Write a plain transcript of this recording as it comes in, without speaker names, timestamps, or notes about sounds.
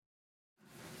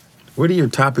What are your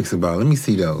topics about? Let me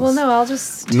see those. Well, no, I'll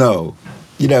just... No.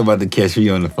 You're not about to catch me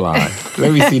on the fly.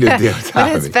 Let me see the damn topics.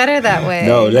 But it's better that way.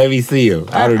 No, let me see them.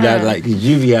 I do not like, because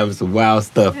you be having some wild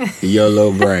stuff in your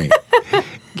little brain.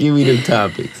 Give me them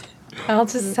topics. I'll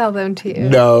just tell them to you.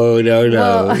 No.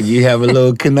 Well, You have a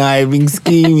little conniving,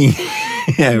 scheming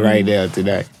right now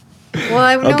tonight. Well,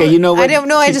 I know. Okay, you know what? I don't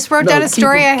know. I just wrote down a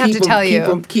story I have to tell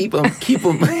you. Keep them. Keep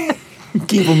them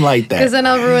like that. Because then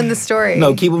I'll ruin the story.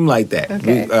 No, keep them like that.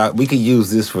 Okay. We could use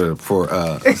this for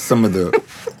some of the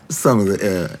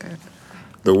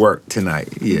the work tonight.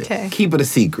 Yeah. Okay. Keep it a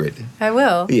secret. I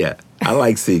will. Yeah. I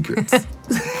like secrets.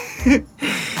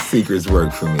 Secrets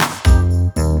work for me.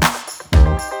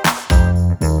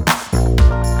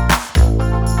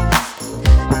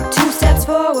 Two steps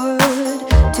forward,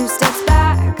 two steps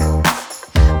back.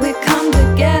 We come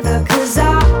together 'cause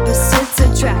opposites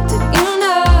attracted. You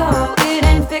know, it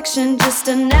ain't fiction, just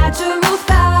a natural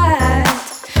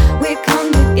fact. We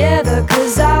come together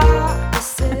 'cause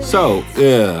opposites. So,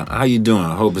 yeah, how you doing?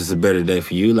 I hope it's a better day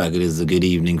for you like it is a good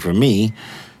evening for me.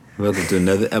 Welcome to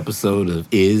another episode of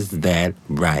Is That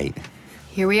Right?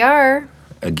 Here we are.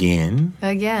 Again.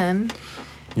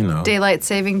 You know. Daylight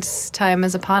savings time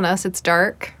is upon us. It's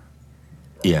dark.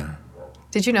 Yeah.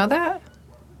 Did you know that?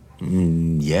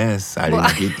 Yes, I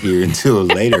didn't get here until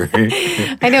later.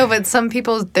 I know, but some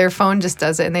people, their phone just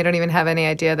does it, and they don't even have any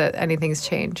idea that anything's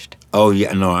changed. Oh,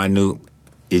 yeah, no, I knew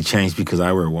it changed because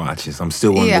I wear watches. I'm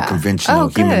still one of Yeah. the conventional Oh,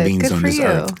 human good. beings Good on for this you.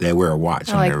 earth that wear a watch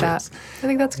I on like their that. wrist. I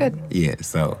think that's good. Yeah,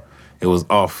 so it was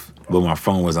off, but my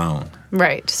phone was on.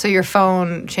 Right. So your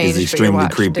phone changed, It's but your extremely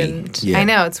watch creepy. didn't. Yeah. I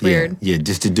know, it's weird. Yeah,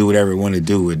 just to do whatever it want to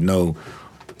do with no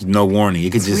warning.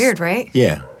 It could just Weird, right?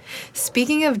 Yeah.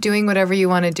 Speaking of doing whatever you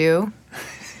want to do,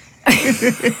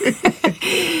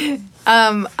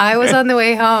 I was on the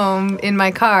way home in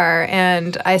my car,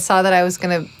 and I saw that I was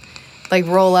going to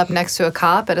roll up next to a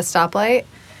cop at a stoplight.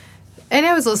 And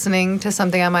I was listening to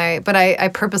something on but I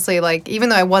purposely, even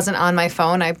though I wasn't on my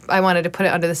phone, I wanted to put it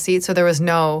under the seat so there was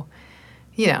no,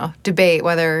 debate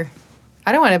whether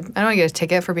I don't want to get a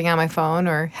ticket for being on my phone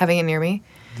or having it near me.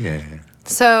 Yeah.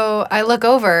 So I look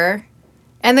over,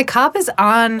 and the cop is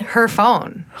on her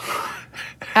phone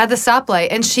at the stoplight,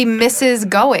 and she misses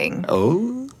going.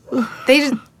 Oh.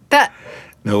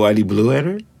 Nobody blew at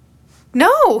her?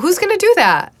 No, who's gonna do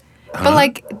that?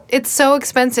 But it's so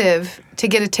expensive to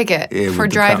get a ticket for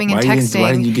driving and texting.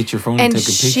 Why didn't you get your phone and take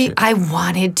a picture? I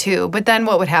wanted to, but then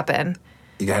what would happen?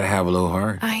 You gotta have a little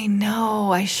heart. I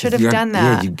know. I should have done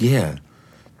that. Yeah.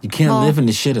 You can't live in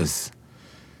the shitters.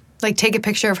 Take a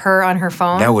picture of her on her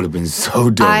phone. That would have been so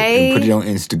dope. And put it on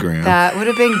Instagram. That would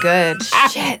have been good.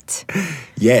 Shit.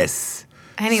 Yes.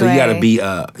 Anyway. So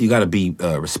you gotta be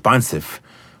responsive.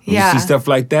 When Yeah. you see stuff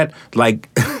like that,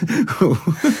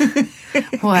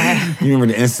 What? you remember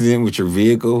the incident with your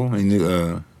vehicle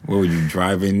and what were you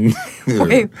driving?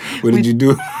 Wait, what did you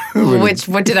do?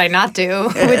 What did I not do?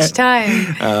 Which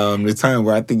time? The time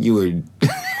where I think you were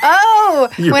Oh,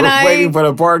 you were waiting for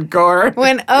the parked car.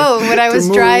 When I was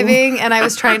move. driving and I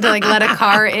was trying to let a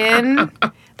car in.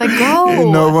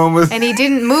 Go. No one was. And he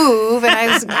didn't move, and I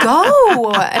was,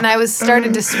 go. And I was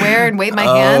started to swear and wave my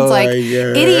hands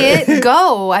idiot,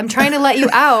 go. I'm trying to let you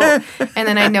out. And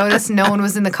then I noticed no one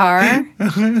was in the car.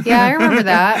 Yeah, I remember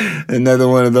that. Another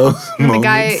one of those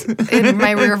moments. The guy in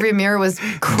my rearview mirror was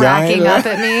cracking up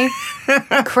at me.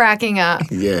 Cracking up.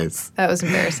 Yes. That was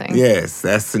embarrassing. Yes,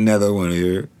 that's another one of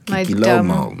your My Kiki Low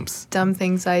moments. dumb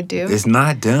things I do. It's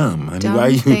not dumb. I mean, Dumb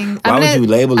why thing. why would you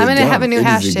label it dumb? I'm going to have a new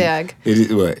hashtag. It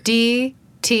is what? DTID.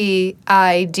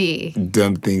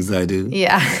 Dumb things I do.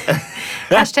 Yeah.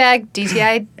 Hashtag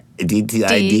DTID.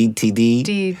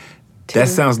 DTID. That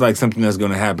sounds like something that's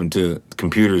going to happen to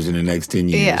computers in the next 10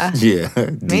 years. Yeah. Yeah.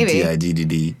 Maybe.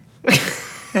 DTIDD.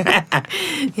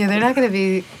 Yeah, they're not going to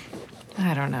be,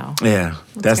 I don't know. Yeah.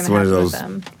 That's one of those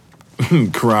them.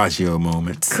 Caraccio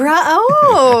moments. You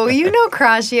know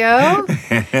Caraccio.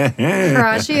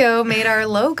 Caraccio made our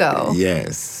logo.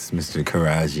 Yes, Mr.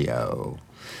 Caraccio.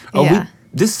 Oh, Yeah.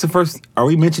 this is the first, are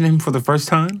we mentioning him for the first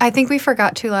time? I think we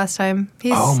forgot to last time.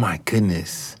 Oh my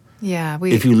goodness. Yeah,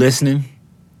 If you're listening,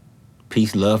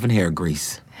 peace, love, and hair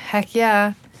grease. Heck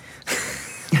yeah.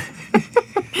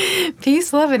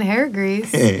 Peace, love, and hair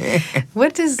grease.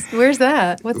 Where's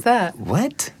that? What's that?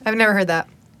 What? I've never heard that.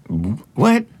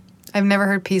 What? I've never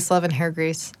heard peace, love, and hair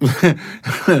grease. Peace,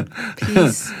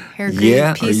 hair grease.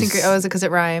 Yeah, Peace and grease. Oh, is it because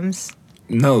it rhymes?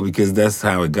 No, because that's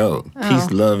how it goes.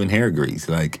 Peace, love, and hair grease.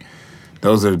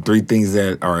 Those are three things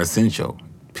that are essential.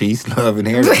 Peace, love, and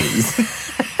hair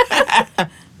grease.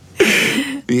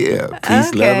 Yeah,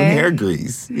 peace, love, and hair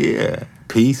grease. Yeah,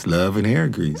 peace, love, and hair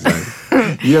grease.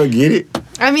 You don't get it?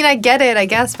 I mean, I get it, I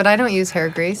guess, but I don't use hair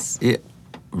grease. Yeah.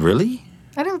 Really?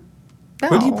 I don't know.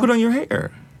 What do you put on your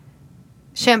hair?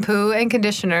 Shampoo and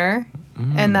conditioner,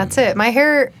 and that's it. My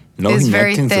hair No is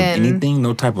very humectants thin. of anything?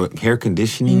 No type of hair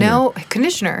conditioning? No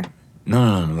conditioner.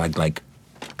 No. Like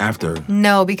after.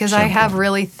 No, because I Shampoo. have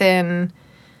really thin,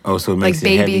 Oh, so it like makes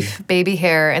it heavy? baby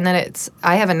hair, and then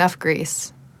I have enough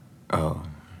grease. Oh.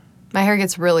 My hair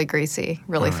gets really greasy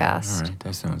really fast. All right,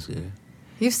 that sounds good.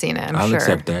 You've seen it, I'm I'll sure.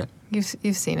 accept that. You've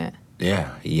seen it. Yeah.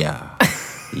 Yeah.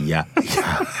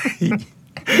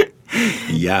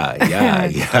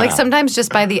 Like sometimes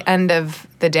just by the end of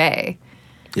the day.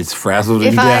 It's frazzled and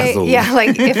If dazzled.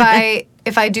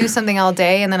 if I do something all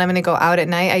day and then I'm gonna go out at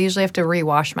night, I usually have to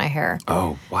rewash my hair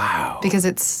Oh, wow. because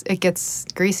it gets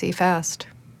greasy fast.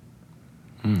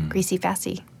 Greasy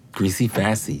fassy. Greasy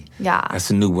fassy. Yeah. That's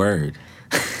a new word.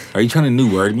 Are you trying to new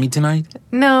word me tonight?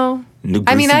 No. New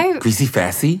I mean, greasy, greasy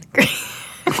fassy?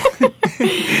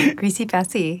 Greasy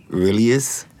fassy. Really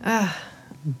is?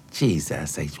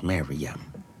 Jesus H. Miriam.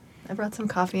 I brought some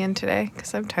coffee in today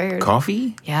because I'm tired.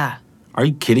 Coffee? Yeah. Are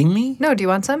you kidding me? No, do you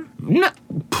want some? No.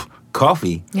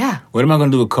 Coffee? Yeah. What am I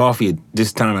going to do with coffee at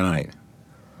this time of night?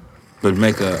 But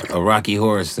make a Rocky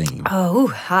Horror scene. Oh,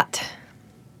 hot.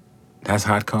 That's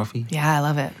hot coffee? Yeah, I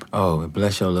love it. Oh,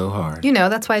 bless your little heart. You know,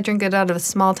 that's why I drink it out of a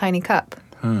small, tiny cup.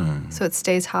 So it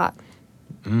stays hot.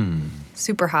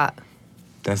 Super hot.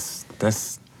 That's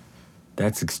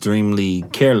extremely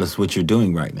careless what you're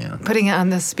doing right now. Putting it on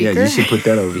the speaker. Yeah, you should put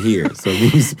that over here. So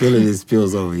when you spill it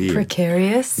spills over here.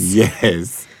 Precarious.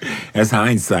 Yes. That's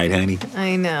hindsight, honey.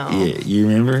 I know. Yeah, you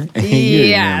remember? You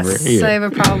Yes. remember. Here. I have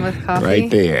a problem with coffee. Right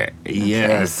there.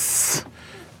 Yes.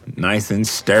 Nice and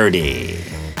sturdy.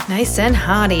 Nice and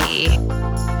hotty.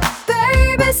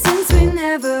 Baby, since we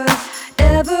never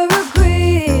ever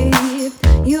agreed,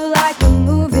 you like the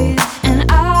movies and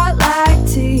I like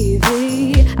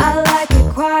TV. I like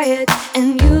it quiet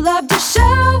and you love to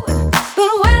show,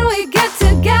 but when we get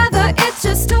together, it's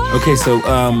just Okay, so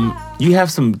you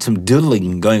have some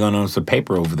doodling going on some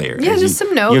paper over there. Yeah, As just you, some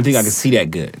You don't think I notes. can see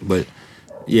that good, but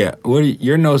yeah. What are,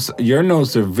 your notes? Your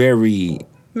notes are very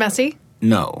Messy.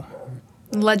 no.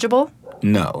 Legible.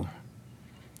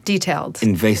 Detailed.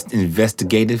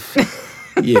 Investigative.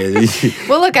 Yeah.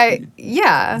 Well, look,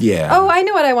 yeah. Yeah. Oh, I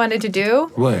know what I wanted to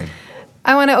do. What?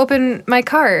 I want to open my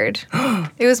card.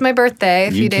 It was my birthday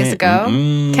a few You days can't- ago.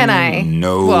 Can I?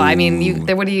 No. Well, I mean,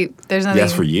 there's nothing.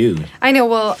 That's for you. I know.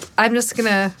 Well, I'm just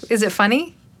gonna. Is it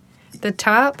funny? The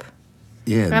top.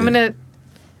 Yeah. I'm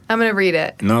gonna read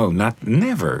it. No,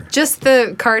 never. Just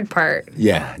the card part.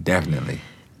 Yeah, definitely.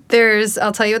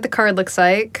 I'll tell you what the card looks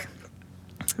like.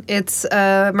 It's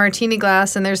a martini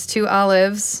glass, and there's 2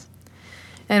 olives,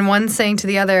 and one saying to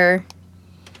the other,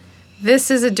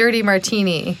 "This is a dirty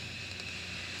martini.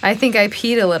 I think I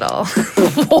peed a little."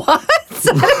 What?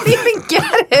 I don't even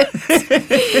get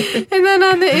it. And then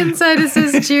on the inside it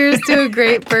says, "Cheers to a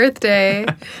great birthday."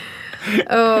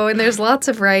 Oh, and there's lots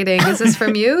of writing. Is this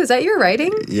from you? Is that your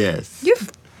writing? Yes. You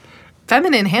have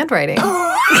feminine handwriting.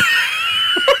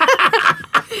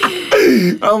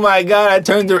 Oh my God! I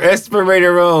turned the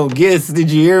respirator on. Giss, did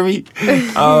you hear me?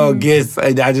 Oh, Giss,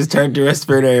 I just turned the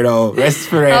respirator on.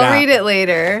 Respirator. I'll read it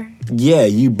later. Yeah,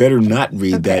 you better not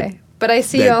read Okay. But I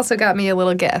see you also got me a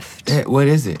little gift. that. What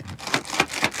is it?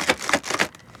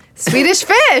 Swedish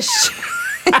fish.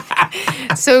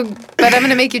 But I'm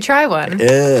gonna make you try one. Do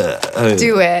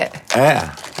it.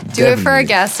 Do it for our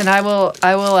guests, and I will.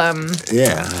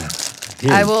 Yeah.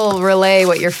 I will relay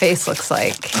what your face looks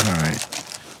like. All right.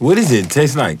 What does it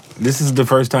taste like? This is the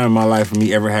first time in my life for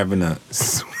me ever having a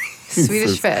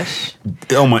Swedish fish.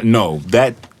 Oh my! No,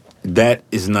 that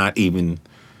is not even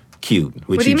cute.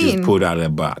 What do you mean? Just pulled out of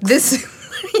that box. This.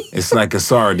 It's like a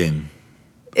sardine.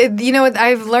 You know what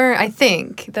I've learned? I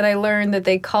think that I learned that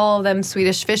they call them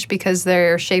Swedish fish because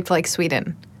they're shaped like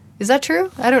Sweden. Is that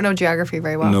true? I don't know geography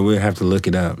very well. No, we'll have to look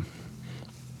it up.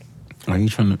 Are you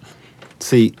trying to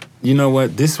see? You know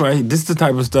what? This is the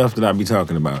type of stuff that I be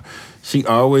talking about. She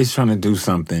always trying to do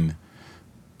something.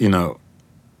 You know,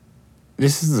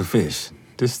 this is a fish.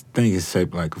 This thing is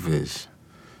shaped like a fish.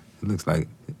 It looks like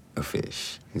a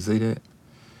fish. You see that?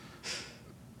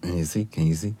 Can you see? Can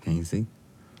you see? Can you see?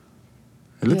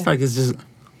 It looks like it's just.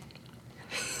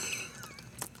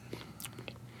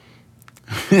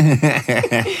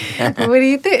 What do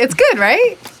you think? It's good,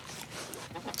 right?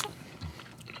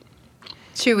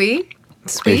 Chewy?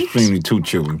 Sweet? Extremely too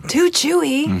chewy. Too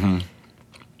chewy? Mm-hmm.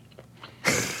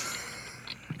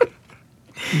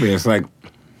 Yeah, it's like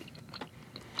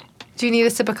Do you need a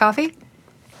sip of coffee?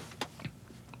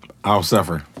 I'll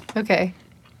suffer. Okay.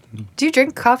 Do you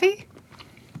drink coffee?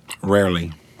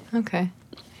 Rarely. Okay.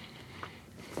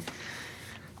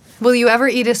 Will you ever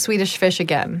eat a Swedish fish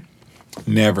again?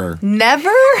 Never. Never?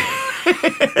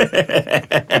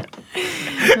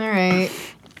 All right.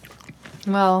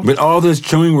 Well, But all this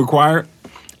chewing required,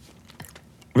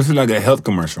 this is like a health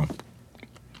commercial.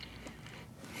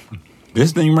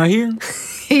 This thing right here,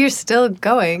 you're still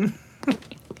going.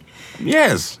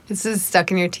 yes. This is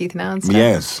stuck in your teeth now and stuff?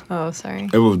 Yes. Oh, sorry.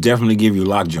 It will definitely give you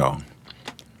lockjaw.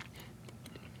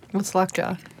 What's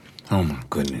lockjaw? Oh my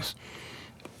goodness.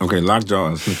 Okay,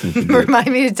 lockjaw is something you did.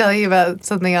 Remind me to tell you about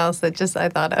something else that just I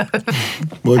thought of.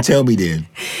 Well, tell me then.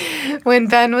 When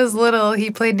Ben was little, he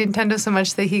played Nintendo so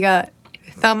much that he got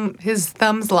his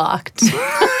thumbs locked.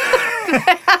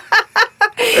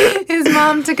 His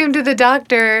mom took him to the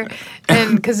doctor,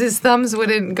 and because his thumbs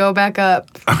wouldn't go back up,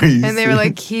 and they were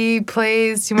like, he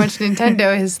plays too much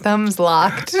Nintendo, his thumbs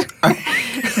locked.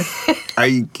 Are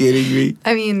you kidding me?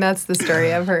 I mean, that's the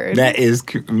story I've heard. That is,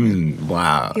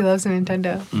 wow. He loves a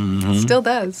Nintendo. Mm-hmm. Still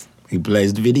does. He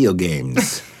plays the video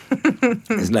games.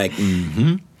 It's like,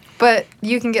 But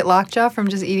you can get lockjaw from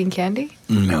just eating candy?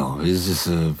 No, it's just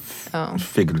a Oh.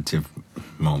 figurative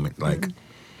moment. Like,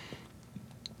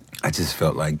 I just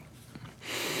felt like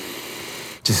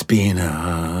just being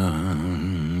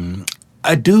a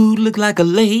dude look like a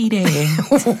lady.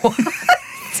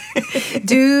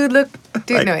 Dude,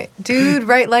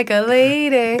 write like a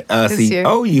lady. This See, year.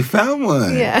 oh, you found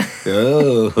one. Yeah.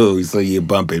 Oh, so you're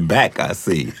bumping back, I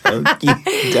see.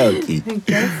 Okie dokie.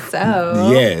 Guess so.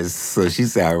 Yes, so she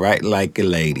said, I write like a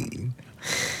lady.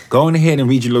 Go on ahead and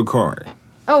read your little card.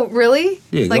 Oh, really?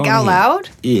 Yeah, like go out ahead. loud?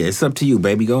 Yeah, it's up to you,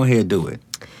 baby. Go ahead, do it.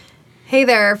 Hey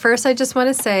there. First, I just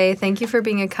want to say thank you for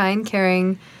being a kind,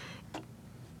 caring,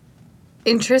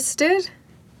 interested,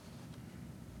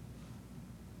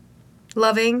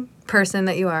 loving person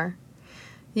that you are.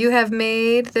 You have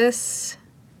made this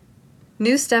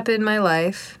new step in my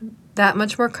life that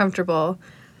much more comfortable.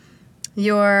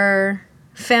 Your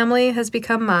family has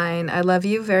become mine. I love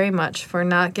you very much for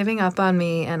not giving up on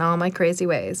me and all my crazy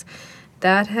ways.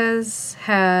 That has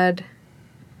had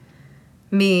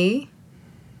me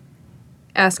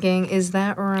asking, is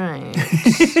that right?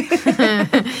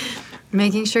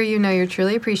 Making sure you know you're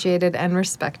truly appreciated and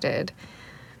respected.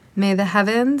 May the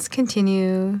heavens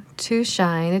continue to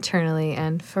shine eternally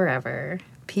and forever.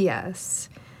 P.S.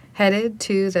 Headed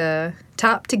to the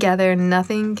top together,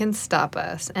 nothing can stop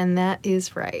us. And that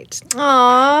is right.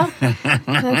 Aww.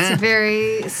 That's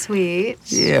very sweet.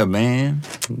 Yeah, man.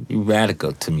 You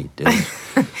radical to me, dude.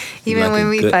 Even like when a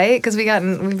we good- fight, because we've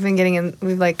been getting in,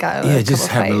 we've like got Yeah, a just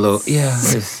couple having a little,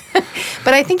 fights. it's,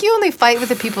 But I think you only fight with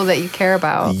the people that you care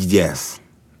about, yes.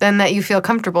 then that you feel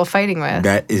comfortable fighting with.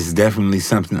 That is definitely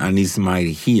something I need somebody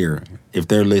to hear if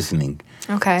they're listening.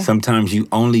 Okay. Sometimes you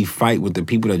only fight with the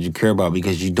people that you care about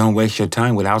because you don't waste your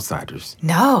time with outsiders.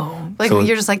 No. Like, So-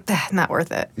 you're just like, not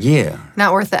worth it. Yeah.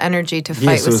 Not worth the energy to Yeah,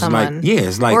 fight so with it's someone. like, yeah,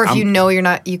 it's like, or if I'm- you know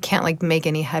you can't like make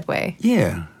any headway.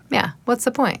 Yeah. Yeah. What's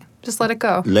the point? Just let it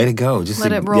go. Let it go. Just Let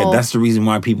to- it roll. Yeah, that's the reason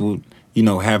why people,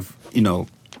 have,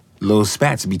 little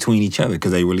spats between each other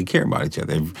because they really care about each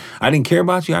other. If I didn't care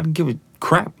about you, I didn't give a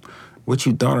crap what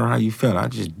you thought or how you felt. I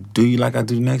just do you like I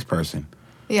do the next person.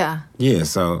 Yeah. Yeah,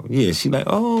 so, yeah, she like,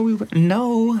 oh,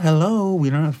 no, hello,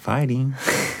 we're not fighting.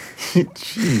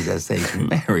 Jesus H.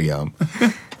 Miriam.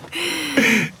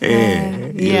 Yeah,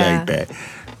 you yeah. like that.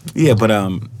 Yeah, but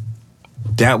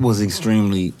that was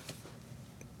extremely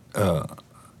a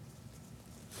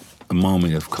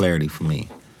moment of clarity for me.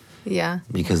 Yeah.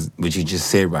 Because what you just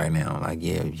said right now, like,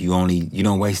 yeah, you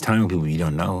don't waste time with people you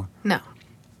don't know. No.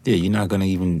 Yeah, you're not gonna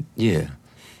even, yeah.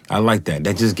 I like that.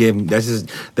 That's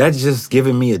just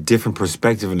giving me a different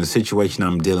perspective in the situation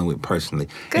I'm dealing with personally.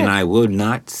 Good. And I will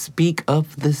not speak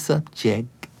of the subject,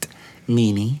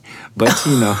 Nene, but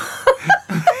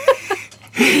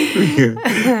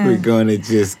we're gonna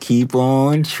just keep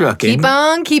on trucking. Keep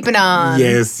on keeping on.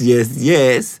 Yes.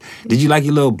 Did you like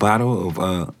your little bottle of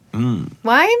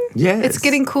Wine? Yes. It's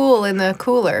getting cool in the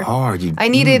cooler. hard?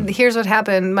 Here's what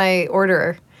happened, my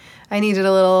order. I needed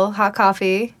a little hot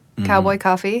coffee, cowboy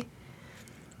coffee,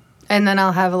 and then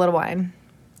I'll have a little wine.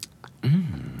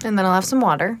 And then I'll have some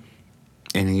water.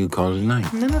 And then you call it a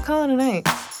night. And then we'll call it a night.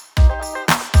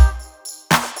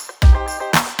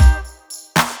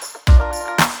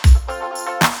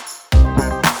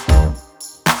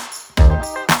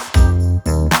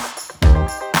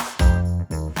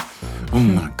 Oh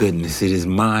my goodness, it is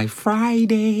my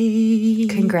Friday.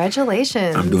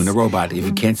 Congratulations. I'm doing the robot. If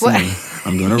you can't see What? me,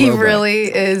 I'm doing a He robot.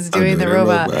 really is I'm doing the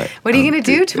robot. What are you going to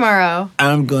do tomorrow?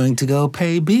 I'm going to go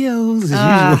pay bills as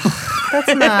Ah, usual.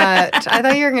 that's not. I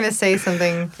thought you were going to say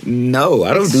something No,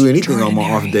 I don't do anything on my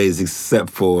off Extraordinary. days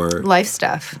except for life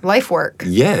stuff, life work.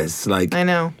 yes, like I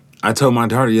know. I told my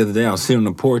daughter the other day, I was sitting on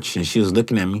the porch and she was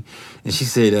looking at me and she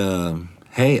said,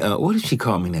 hey, what did she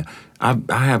call me now? I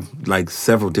have like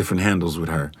several different handles with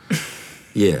her.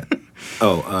 Yeah.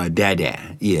 Oh, Dada.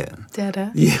 Yeah.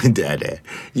 Dada. Yeah, Dada.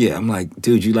 Yeah, I'm like,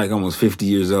 dude, you like almost 50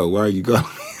 years old. Why are you calling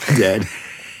me Dad?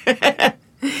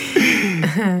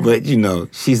 But, you know,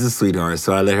 she's a sweetheart,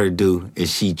 so I let her do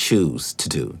as she choose to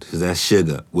do. Because that's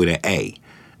sugar with an A,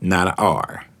 not an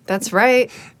R. That's right.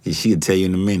 And she'll tell you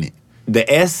in a minute.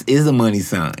 The S is a money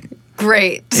sign.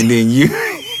 Great. And then you...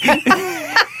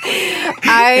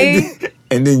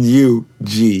 And then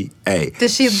U-G-A.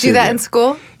 Does she do Sugar. that in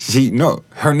school? No,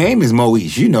 her name is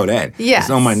Moise. You know that. Yes. It's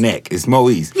on my neck. It's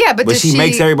Moise. Yeah, but does she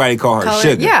makes everybody call her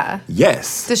Sugar. Yeah.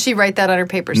 Yes. Does she write that on her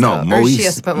papers? No, though? Or she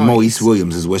has to put Moise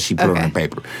Williams is what she put on Okay. her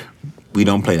paper. We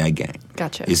don't play that game.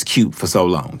 Gotcha. It's cute for so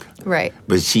long. Right.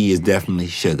 But she is definitely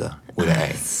Sugar with an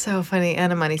A. So funny.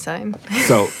 And a money sign.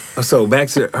 So back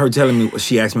to her telling me,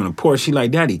 she asked me on the porch, she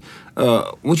like, Daddy,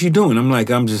 what you doing? I'm like,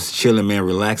 I'm just chilling, man,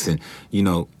 relaxing. You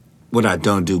know, what I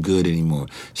don't do good anymore.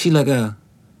 She like, you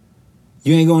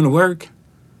ain't going to work?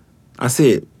 I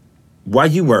said, why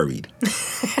you worried?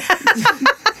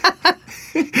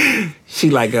 She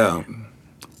like,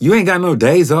 you ain't got no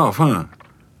days off, huh?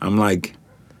 I'm like,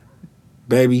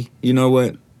 baby, you know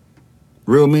what?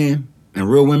 Real men and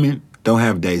real women don't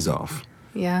have days off.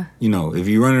 Yeah. You know, if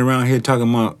you're running around here talking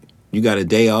about you got a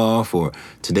day off or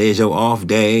today is your off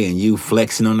day and you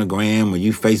flexing on the gram or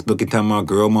you Facebooking talking about,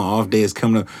 girl, my off day is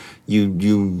coming up, you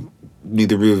need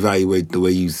to reevaluate the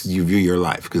way you view your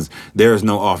life because there is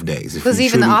no off days. Because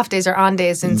even the off days are on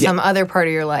days in some other part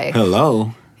of your life.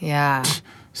 Hello. Yeah.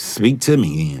 Speak to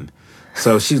me then.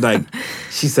 So she's like,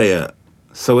 she say,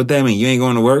 so what that mean? You ain't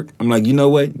going to work? I'm like, you know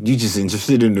what? You just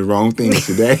interested in the wrong things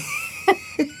today.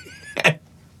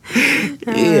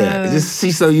 Yeah. Just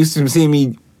she's so used to seeing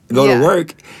me go to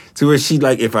work to where she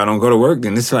like, if I don't go to work,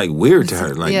 then it's like weird to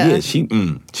her. Like, she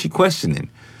questioning.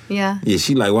 Yeah. Yeah,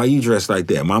 she like, why you dressed like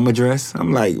that? Mama dress?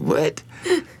 I'm like, what?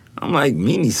 I'm like,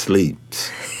 Meanie sleep.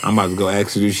 I'm about to go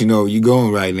ask her, she know where you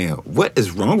going right now. What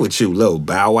is wrong with you, little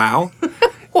Bow Wow?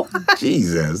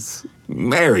 Jesus.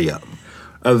 Mariam.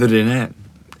 Other than that,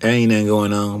 ain't nothing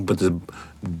going on but the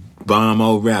bomb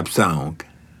old rap song.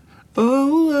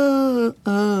 Oh, oh,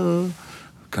 oh.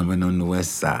 Coming on the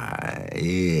west side.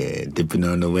 Yeah, dipping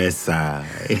on the west side.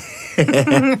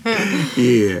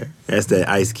 Yeah, that's that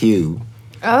Ice Cube.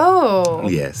 Oh.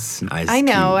 Yes, Ice Cube. I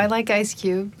know. I like Ice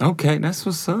Cube. Okay, that's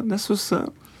what's up. That's what's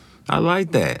up. I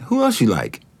like that. Who else you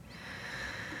like?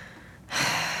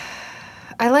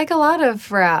 I like a lot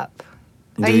of rap.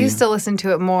 I used to listen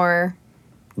to it more.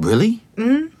 Really?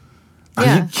 Mm-hmm. Are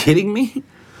Yeah. you kidding me?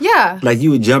 Yeah. Like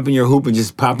you would jump in your hoop and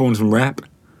just pop on some rap?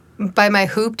 By my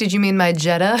hoop, did you mean my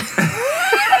Jetta?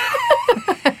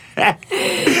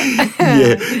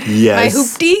 Yeah. Yes. My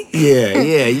hoopty?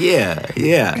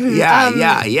 Yeah.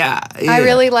 I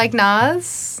really like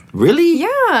Nas. Really?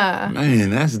 Yeah.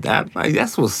 Man,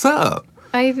 that's what's up.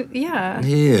 Yeah.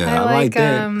 Yeah, I like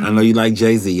that. I know you like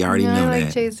Jay-Z. I already know I like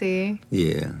that. Jay-Z.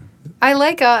 Yeah. I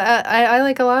like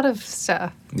a lot of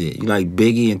stuff. Yeah. You like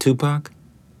Biggie and Tupac?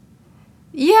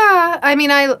 Yeah. I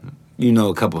mean, You know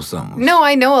a couple songs. No,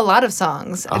 I know a lot of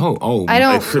songs. Oh. I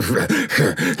don't.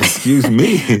 Excuse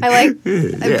me. I like,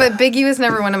 Yeah. but Biggie was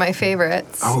never one of my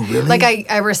favorites. Oh, really? Like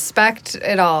I respect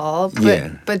it all,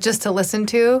 but just to listen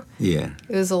to, Yeah.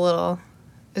 it was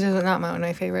not one of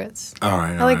my favorites. All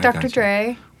right. I like Dr. gotcha.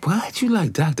 Dre. What? You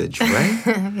like Dr. Dre?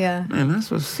 Yeah. Man,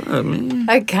 that's what's up, man.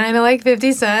 I kind of like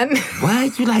 50 Cent.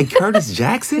 What? You like Curtis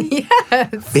Jackson?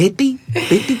 Yes. 50?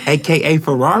 50? AKA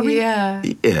Ferrari? Yeah.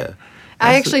 Yeah.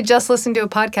 I actually just listened to a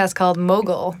podcast called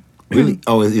Mogul. Really?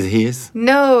 Oh, is it his?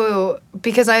 No,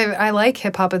 because I like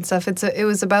hip hop and stuff. It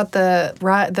was about the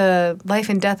life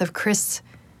and death of Chris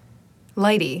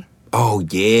Lighty. Oh,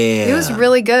 yeah. It was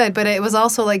really good, but it was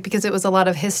also like because it was a lot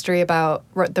of history about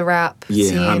the rap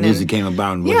scene. how music came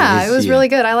about. And Yeah, it was really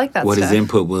good. I like that what stuff. his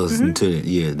input was into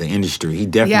the industry. He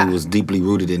definitely was deeply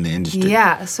rooted in the industry.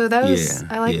 Yeah, so that was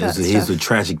I like that He was stuff.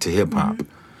 tragic to hip hop.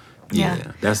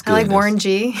 Yeah, that's good. I like Warren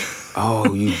G.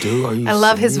 Oh, you do? Are you I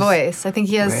love his serious? voice. I think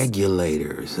he has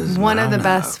Regulators is one of the mine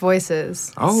best up.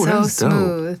 voices. Oh, so that's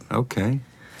smooth. dope.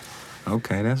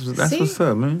 Okay, that's See? what's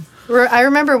up, man. I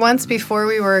remember once before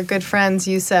we were good friends,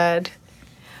 you said,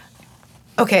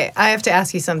 "Okay, I have to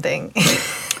ask you something."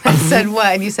 I said, "What?"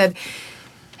 And you said,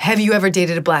 "Have you ever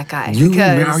dated a black guy?"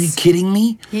 Are you kidding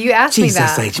me? You asked me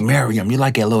that. Jesus H. Miriam, you're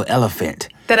like a little elephant.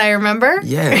 That I remember?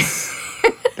 Yes.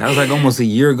 That was like almost a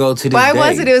year ago to this Why day.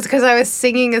 was it? It was because I was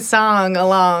singing a song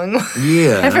along.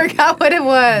 Yeah. I forgot what it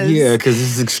was. Yeah, because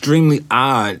it's extremely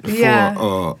odd for, Yeah.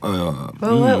 well,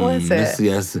 what was let's it? see,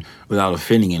 that's, without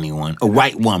offending anyone, a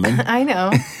white woman. I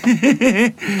know.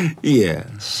 Yeah.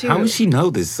 Shoot. How would she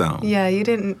know this song? Yeah, you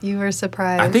didn't. You were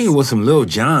surprised. I think it was some Lil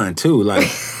Jon, too. Like,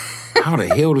 how the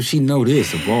hell does she know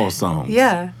this of all songs?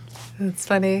 Yeah, it's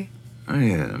funny. Oh,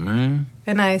 yeah, man.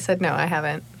 And I said no, I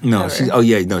haven't. No,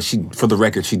 Never. she, for the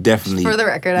record, she definitely. For the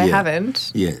record, I yeah.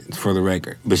 haven't. Yeah, for the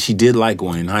record. But she did like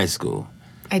one in high school.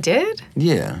 I did?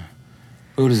 Yeah.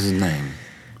 What is his name?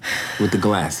 With the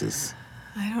glasses.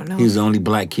 I don't know. He was the only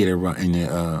black kid in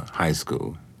the high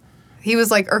school. He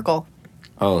was like Urkel,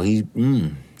 Oh, you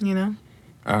know?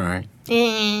 all right.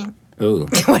 Eh. Ooh.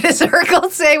 What does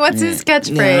Urkel say? What's his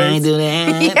catchphrase? do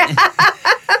that.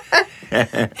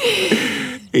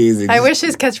 He's I wish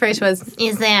his catchphrase was,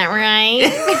 "Is that right?"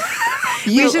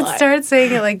 We should start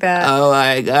saying it like that. Oh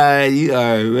my God, you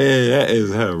are, man, that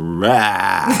is her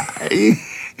right.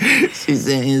 She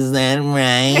said, is that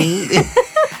right?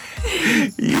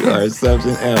 You are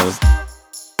something else.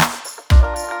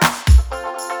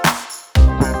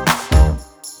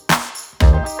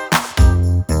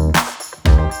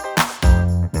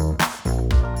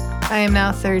 I am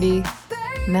now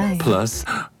 39. Plus,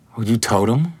 you told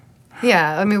him?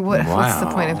 Yeah, I mean, what's the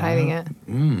Wow. point of hiding it?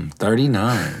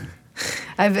 39.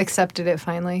 I've accepted it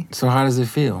finally. So how does it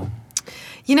feel?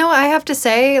 You know, I have to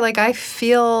say, like, I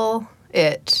feel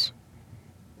it.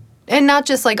 And not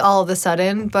just, like, all of a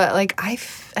sudden, but, like, I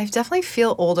definitely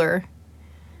feel older.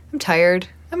 I'm tired.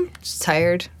 I'm just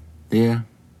tired. Yeah.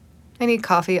 I need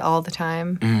coffee all the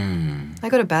time. I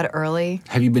go to bed early.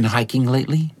 Have you been hiking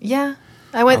lately? Yeah.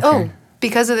 I went, Okay.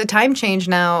 because of the time change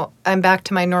now, I'm back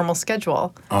to my normal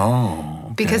schedule. Oh.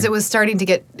 Okay. Because it was starting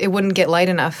to it wouldn't get light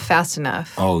enough fast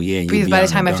enough. Oh, yeah. Because by the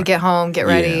time I have to get home, get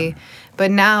ready. Yeah.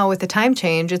 But now with the time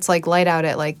change, it's like light out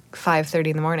at like 5:30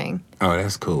 in the morning. Oh,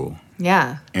 that's cool.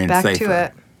 Yeah. And back safer. to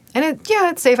it. And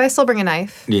it's safe. I still bring a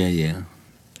knife. Yeah, yeah.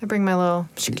 I bring my little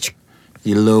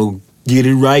Your little, get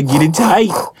it right, get it tight.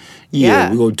 Yeah, Yeah.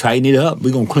 we're going to tighten it up.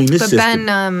 We're going to clean this But system.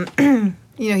 Ben,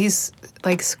 he's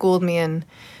like schooled me in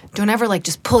don't ever like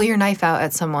just pull your knife out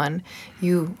at someone.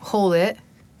 You hold it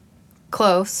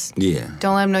close. Yeah.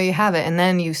 Don't let them know you have it, and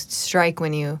then you strike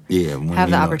when you Yeah. when have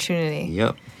you the know- opportunity.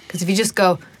 Yep. Because if you just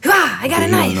go, I got a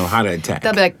You knife, don't know how to attack.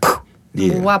 they'll be like,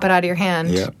 Yeah. whop it out of your hand.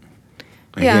 Yep.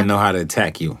 And Yeah. he'll know how to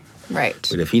attack you. Right.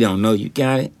 But if he don't know you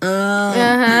got it,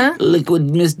 look what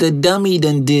Mr. Dummy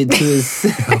done did to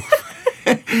himself.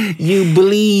 You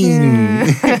bleeding.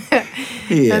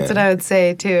 Yeah. That's what I would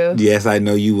say too. Yes, I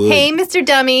know you would. Hey, Mr.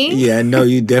 Dummy. Yeah, I know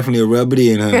you definitely rub it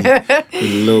in, honey. With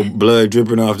a little blood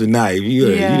dripping off the knife.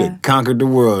 You done conquered the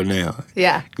world now.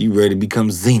 Yeah. You ready to become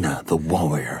Xena, the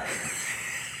warrior.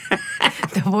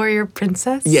 The warrior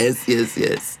princess. Yes,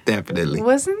 definitely.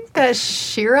 Wasn't that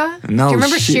Shira? No, Do you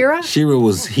remember Shira? Shira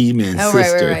was He-Man's Oh,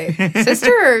 sister. right.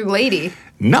 Sister or lady?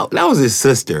 No, that was his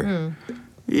sister.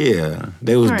 Yeah,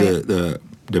 they was All right.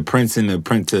 the prince and the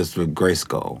princess with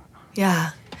Grayskull. Yeah.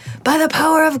 By the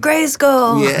power of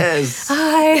Grayskull. Yes.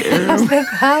 I have the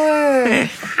power.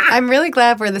 I'm really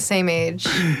glad we're the same age.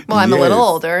 Well, I'm a little Yes.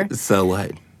 older, So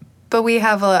what? but we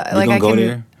have a You like gonna I go can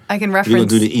there? I can You reference. gonna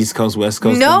do the East Coast, West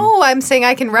Coast? No, I'm saying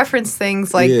I can reference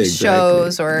things like Yeah, exactly.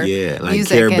 shows or Yeah, like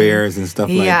music Care and, Bears and stuff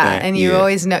like yeah, that. and you Yeah.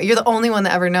 always know. You're the only one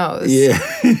that ever knows. Yeah.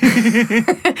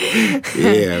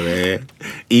 Yeah, man.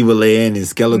 Evil Ed and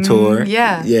Skeletor.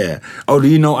 yeah. Yeah. Oh, do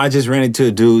you know I just ran into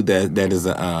a dude that is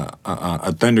a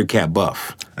Thundercat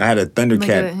buff. I had a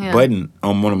Thundercat yeah. button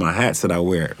on one of my hats that I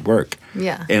wear at work.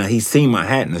 Yeah. And he seen my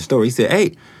hat in the store. He said,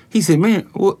 "Hey," he said, "Man,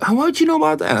 how much you know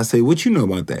about that?" I said, "What you know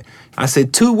about that?" I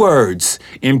said, 2 words,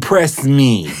 impress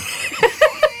me.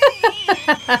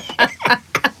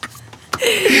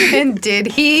 And did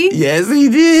he? Yes, he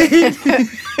did.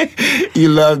 You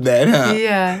love that, huh?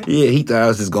 Yeah. Yeah, he thought I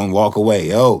was just gonna walk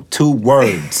away. Oh, 2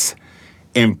 words.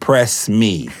 Impress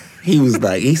me. He was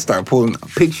like, he started pulling up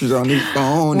pictures on his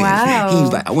phone. Wow. And he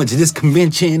was like, I went to this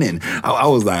convention, and I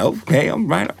was like, okay, I'm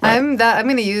right. All right. I'm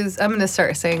gonna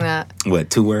start saying that. What,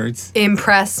 2 words?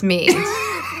 Impress me.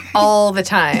 All the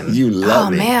time. You love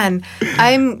oh, it. man.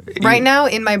 I'm right now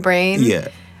in my brain. Yeah.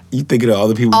 You thinking of all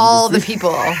the people. All the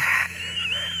people.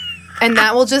 And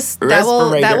that will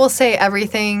Respirator. say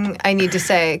everything I need to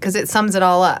say because it sums it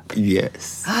all up.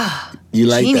 Yes. You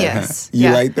like that, huh? Genius. You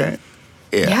Yeah. like that?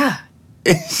 Yeah.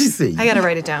 She said, I gotta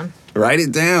write it down. write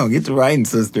it down. Get to writing,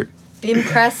 sister.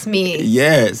 Impress me.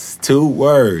 Yes, 2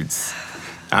 words.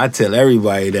 I tell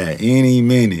everybody that any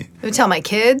minute. I tell my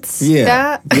kids Yeah,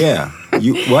 that. yeah.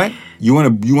 You what? You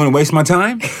wanna waste my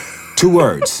time? 2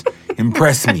 words.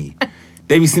 Impress me.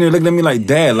 They be sitting there looking at me like,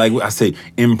 Dad, like I say,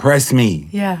 impress me.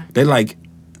 Yeah. They like,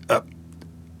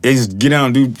 they just get down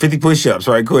and do 50 push-ups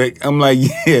right quick. I'm like,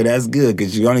 yeah, that's good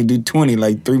because you only do 20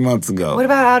 like 3 months ago. What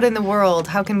about out in the world?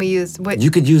 How can we use what? You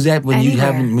could use that when you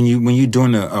have Anywhere. when you're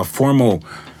doing a formal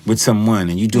with someone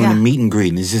and you're doing a meet and greet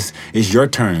and it's your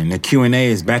turn. The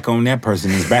Q&A is back on that person.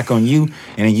 It's back on you,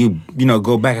 and then you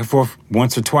go back and forth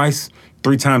once or twice,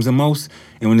 3 times the most.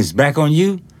 And when it's back on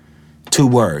you, 2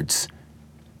 words: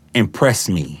 impress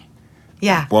me.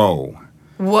 Yeah. Whoa.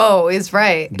 Whoa is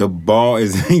right. The ball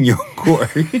is in your court.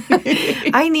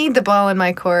 I need the ball in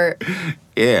my court.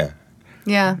 Yeah,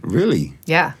 Yeah. really.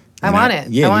 Yeah. I And want it.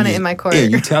 yeah, I want you it in my court. Yeah,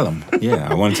 you tell them. Yeah,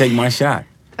 I want to take my shot.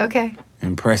 Okay.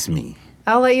 Impress me.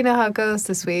 I'll let you know how it goes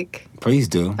this week. Please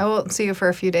do. I won't see you for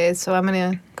a few days, so I'm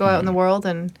going to go out in the world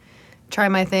and try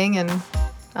my thing, and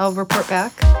I'll report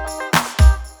back.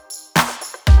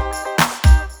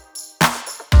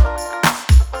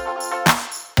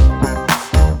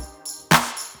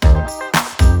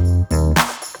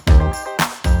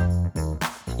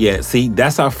 Yeah, see,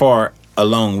 that's how far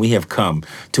along we have come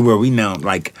to where we now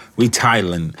we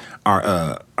titling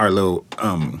our little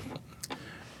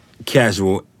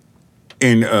casual.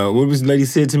 And what was the lady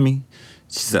said to me?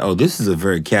 She said, "Oh, this is a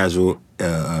very casual."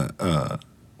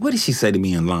 What did she say to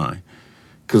me in line?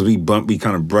 Because we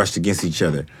kind of brushed against each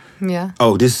other. Yeah.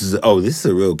 Oh, this is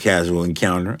a real casual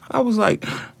encounter. I was like,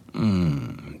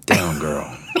 down,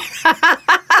 girl.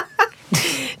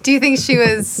 Do you think she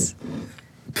was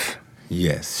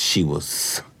Yes, she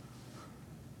was.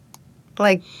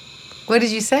 like, what did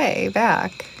you say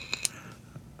back?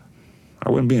 I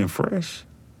wasn't being fresh.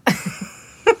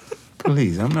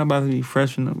 Please, I'm not about to be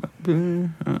fresh enough.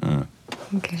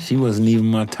 Okay. She wasn't even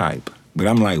my type. But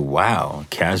I'm like, wow,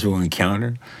 casual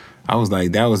encounter. I was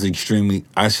like, that was extremely.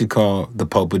 I should call the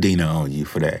Popadina on you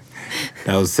for that.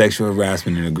 That was sexual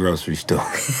harassment in a grocery store.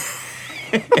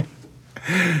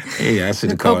 Yeah, I should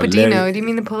The have called Popadino. Do you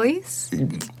mean the police?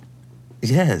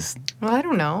 Yes. Well, I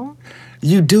don't know.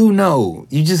 You do know.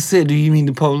 You just said, do you mean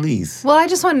the police? Well, I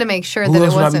just wanted to make sure Who that it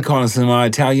else would I be wasn't. calling? Some of my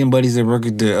Italian buddies that work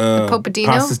at the Popadino?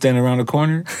 pasta stand around the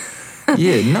corner?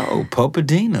 Yeah, no,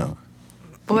 Popadino.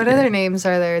 What other names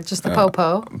are there? Just the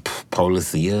Popo.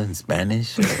 Policia in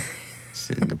Spanish.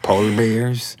 The polar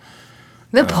bears.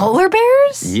 The polar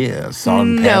bears? Yeah, salt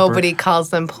and pepper. Nobody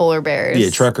calls them polar bears. Yeah,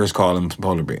 truckers call them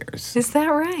polar bears. Is that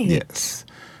right? Yes.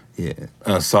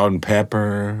 Yeah. Salt and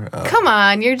pepper. Come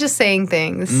on, you're just saying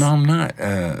things. No, I'm not.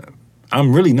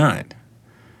 I'm really not.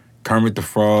 Kermit the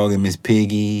Frog and Miss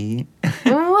Piggy.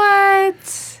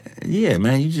 What? Yeah,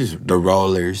 man, you just the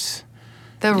rollers.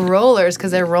 The rollers,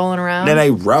 because they're rolling around. That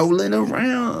they rolling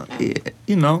around. Yeah,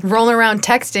 you know. Rolling around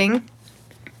texting.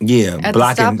 Yeah, At the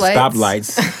blocking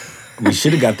stoplights. stoplights. We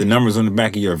should have got the numbers on the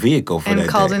back of your vehicle for that And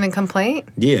called day. in a complaint.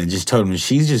 Yeah, and just told them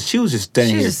she was just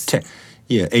standing She here. just-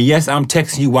 Yeah, and yes, I'm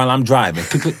texting you while I'm driving.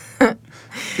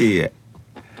 Yeah,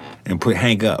 and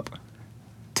hang up.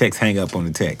 Text hang up on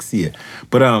the text. Yeah,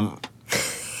 but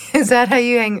Is that how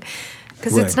you hang?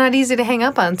 Because Right. it's not easy to hang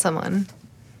up on someone.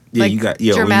 yeah, Like, you got when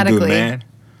you do dramatically. it mad.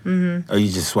 Mm-hmm. Or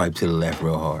you just swipe to the left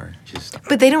real hard. Just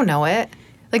But they don't know it.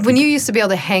 Like when you used to be able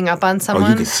to hang up on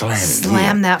someone, could slam it,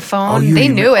 slam yeah. that phone. you they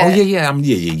didn't- knew it. Oh yeah.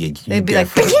 You They'd be like,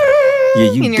 definitely-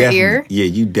 yeah, you in your definitely, ear. Yeah,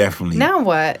 you definitely. Now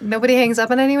what? Nobody hangs up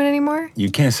on anyone anymore?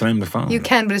 You can't slam the phone. You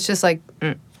can, but it's just like,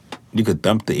 You could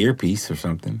thump the earpiece or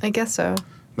something, I guess so.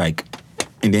 like,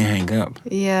 and then hang up.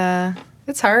 Yeah.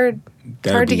 It's hard. It's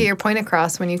That'd hard to be- get your point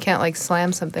across when you can't like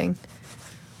slam something.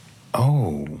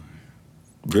 Oh,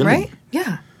 really? Right?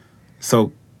 Yeah.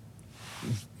 So,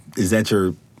 is that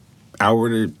your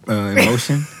outward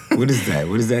emotion? What is that?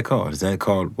 What is that called? Is that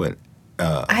called what?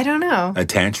 I don't know. A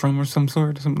tantrum or some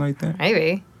sort, or something like that?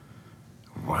 Maybe.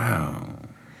 Wow.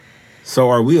 So,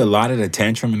 are we allotted a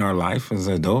tantrum in our life as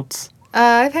adults?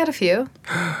 I've had a few.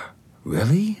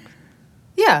 Really?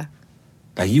 Yeah.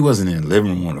 Like you wasn't in the living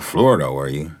room on the floor, though, were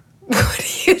you? What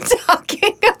are you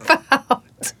talking about?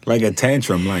 Like a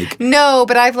tantrum, like. No,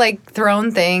 but I've like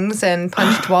thrown things and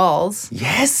punched walls.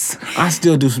 Yes, I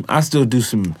still do some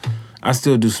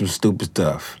stupid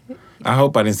stuff. I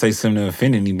hope I didn't say something to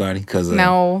offend anybody, because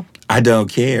No. I don't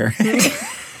care.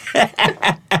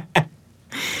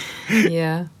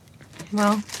 Yeah.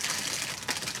 Well.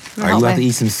 Are you about to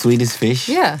eat some sweetest fish?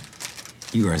 Yeah.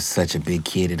 You are such a big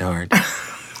kid at heart.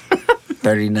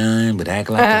 39, but act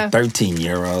like a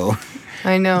 13-year-old.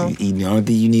 I know. You eating, the only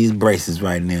thing you need is braces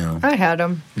right now. I had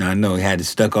them. Now I know you had it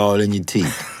stuck all in your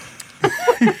teeth.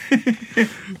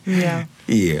 Yeah.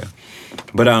 Yeah.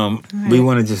 But we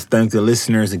want to just thank the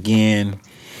listeners again.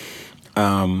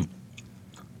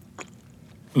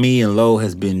 me and Lo we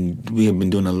have been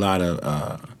doing a lot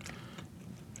of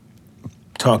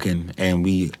talking, and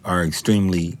we are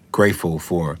extremely grateful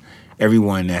for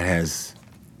everyone that has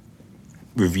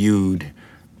reviewed,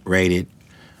 rated,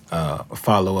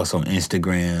 follow us on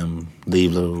Instagram,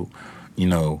 leave little,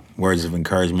 words of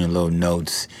encouragement, little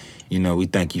notes. We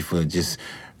thank you for just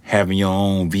having your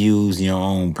own views, your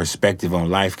own perspective on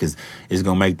life, because it's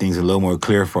gonna make things a little more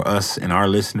clear for us and our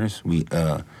listeners. We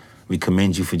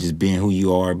commend you for just being who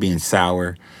you are, being sour.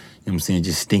 You know what I'm saying?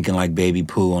 Just stinking like baby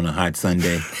poo on a hot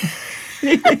Sunday.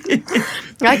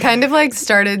 I kind of like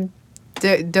started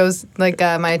those,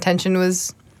 my attention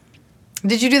was.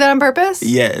 Did you do that on purpose?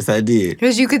 Yes, I did.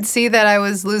 Because you could see that I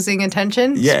was losing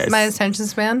attention? Yes. My attention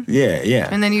span? Yeah.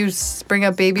 And then you bring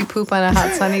up baby poop on a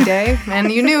hot sunny day,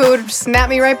 and you knew it would snap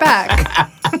me right back.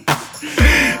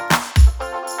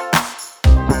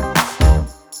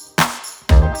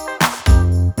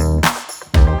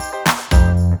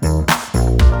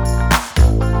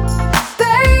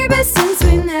 Baby, since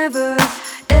we never,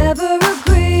 ever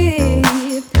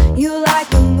agreed, you like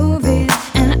the movies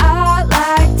and I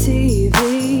like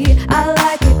TV. I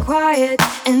like it quiet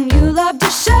and you love to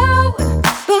shout,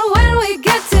 but when we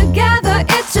get together,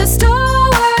 it just all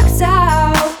works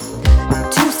out.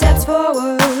 2 steps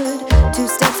forward, 2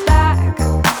 steps back.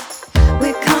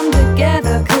 We come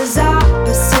together 'cause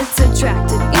opposites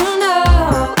attracted.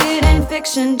 It ain't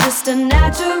fiction, just a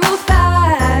natural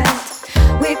fact.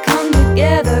 We come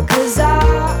together 'cause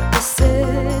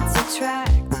opposites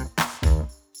attract.